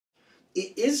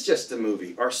it is just a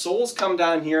movie. Our souls come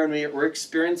down here and we're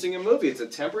experiencing a movie. It's a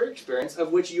temporary experience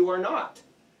of which you are not.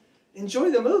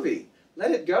 Enjoy the movie.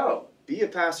 Let it go. Be a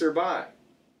passerby.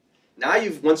 Now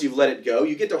once you've let it go,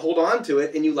 you get to hold on to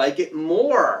it and you like it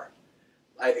more.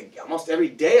 Almost every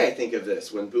day I think of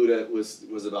this when Buddha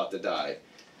was about to die.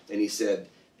 And he said,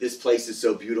 this place is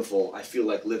so beautiful, I feel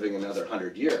like living another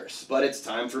 100 years. But it's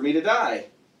time for me to die.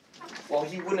 Well,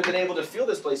 he wouldn't have been able to feel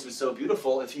this place was so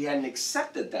beautiful if he hadn't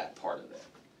accepted that part of it.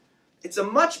 It's a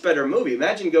much better movie.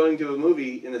 Imagine going to a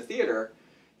movie in the theater,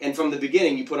 and from the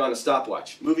beginning you put on a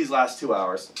stopwatch. Movies last 2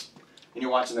 hours, and you're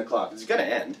watching the clock. It's going to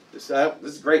end. This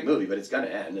is a great movie, but it's going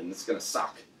to end, and it's going to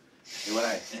suck. And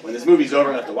when this movie's over,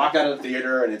 I'm going to have to walk out of the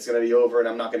theater, and it's going to be over, and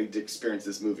I'm not going to experience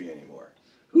this movie anymore.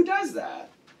 Who does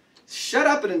that? Shut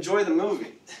up and enjoy the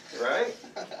movie, right?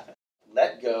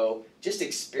 Let go. Just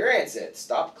experience it.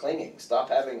 Stop clinging. Stop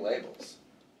having labels.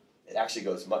 It actually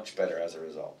goes much better as a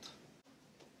result.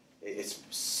 It's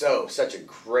such a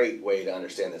great way to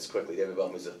understand this quickly. David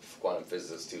Bohm, who's a quantum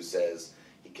physicist, who says,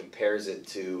 he compares it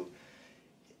to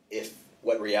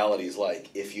what reality is like.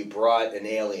 If you brought an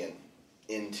alien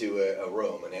into a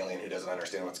room, an alien who doesn't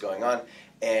understand what's going on,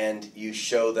 and you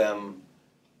show them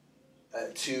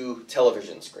 2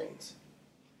 television screens,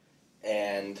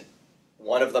 and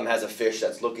one of them has a fish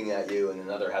that's looking at you, and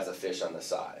another has a fish on the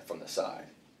side, from the side.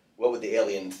 What would the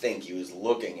alien think he was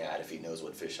looking at if he knows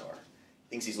what fish are? He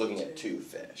thinks he's looking at 2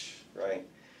 fish, right?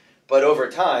 But over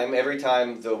time, every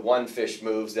time the one fish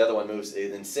moves, the other one moves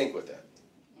in sync with it.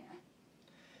 Yeah.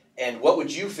 And what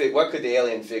could the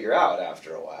alien figure out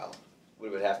after a while? What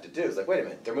it would have to do is like, wait a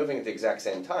minute, they're moving at the exact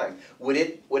same time. Would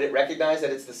it recognize that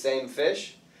it's the same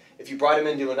fish? If you brought him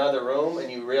into another room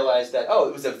and you realized that, oh,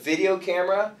 it was a video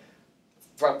camera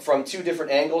from 2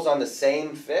 different angles on the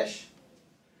same fish?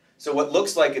 So what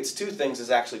looks like it's 2 things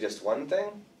is actually just one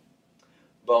thing?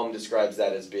 Bohm describes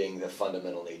that as being the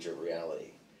fundamental nature of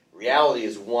reality. Reality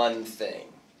is one thing.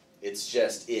 It's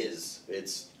just is.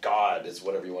 It's God. It's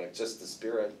whatever you want. It's just the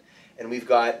spirit. And we've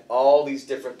got all these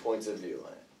different points of view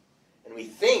on it. And we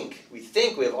think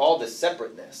we have all this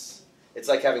separateness. It's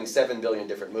like having 7 billion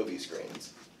different movie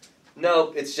screens.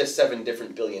 No, it's just 7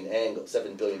 billion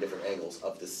different angles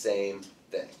of the same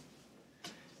thing.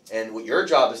 And what your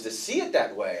job is to see it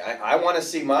that way. I want to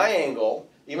see my angle,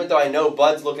 even though I know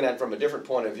Bud's looking at it from a different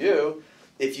point of view.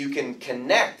 If you can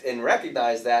connect and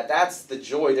recognize that, that's the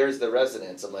joy, there's the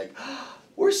resonance. I'm like,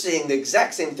 we're seeing the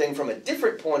exact same thing from a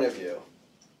different point of view.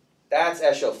 That's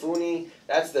Eshofuni,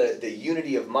 that's the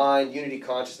unity of mind, unity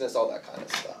consciousness, all that kind of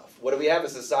stuff. What do we have? A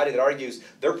society that argues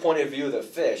their point of view of the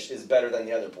fish is better than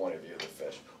the other point of view of the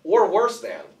fish. Or worse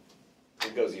than.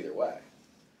 It goes either way.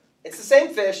 It's the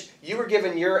same fish, you were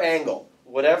given your angle.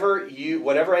 Whatever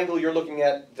angle you're looking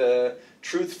at the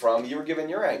truth from, you were given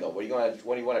your angle. What do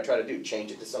you want to try to do?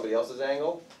 Change it to somebody else's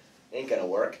angle? Ain't going to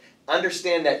work.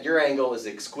 Understand that your angle is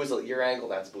exquisitely your angle.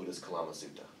 That's Buddha's Kalama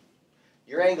Sutta.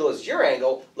 Your angle is your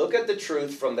angle. Look at the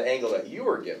truth from the angle that you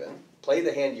were given. Play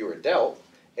the hand you were dealt,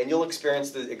 and you'll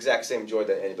experience the exact same joy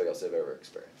that anybody else have ever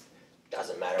experienced.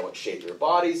 Doesn't matter what shape your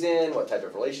body's in, what type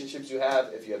of relationships you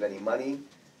have, if you have any money.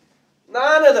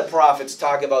 None of the prophets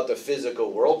talk about the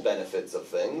physical world benefits of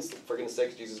things. For goodness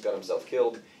sakes, Jesus got himself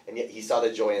killed, and yet he saw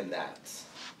the joy in that.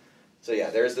 So yeah,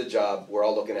 there's the job. We're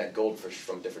all looking at goldfish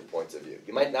from different points of view.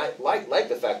 You might not like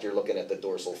the fact you're looking at the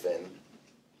dorsal fin.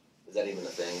 Is that even a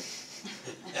thing?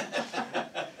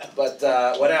 But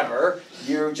whatever,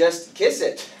 you just kiss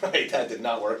it. Right, that did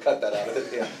not work. Cut that out of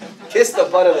it. Yeah. Kiss the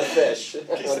butt of the fish.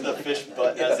 Kiss the fish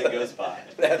butt as it goes by.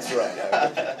 That's right.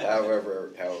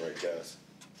 However it goes.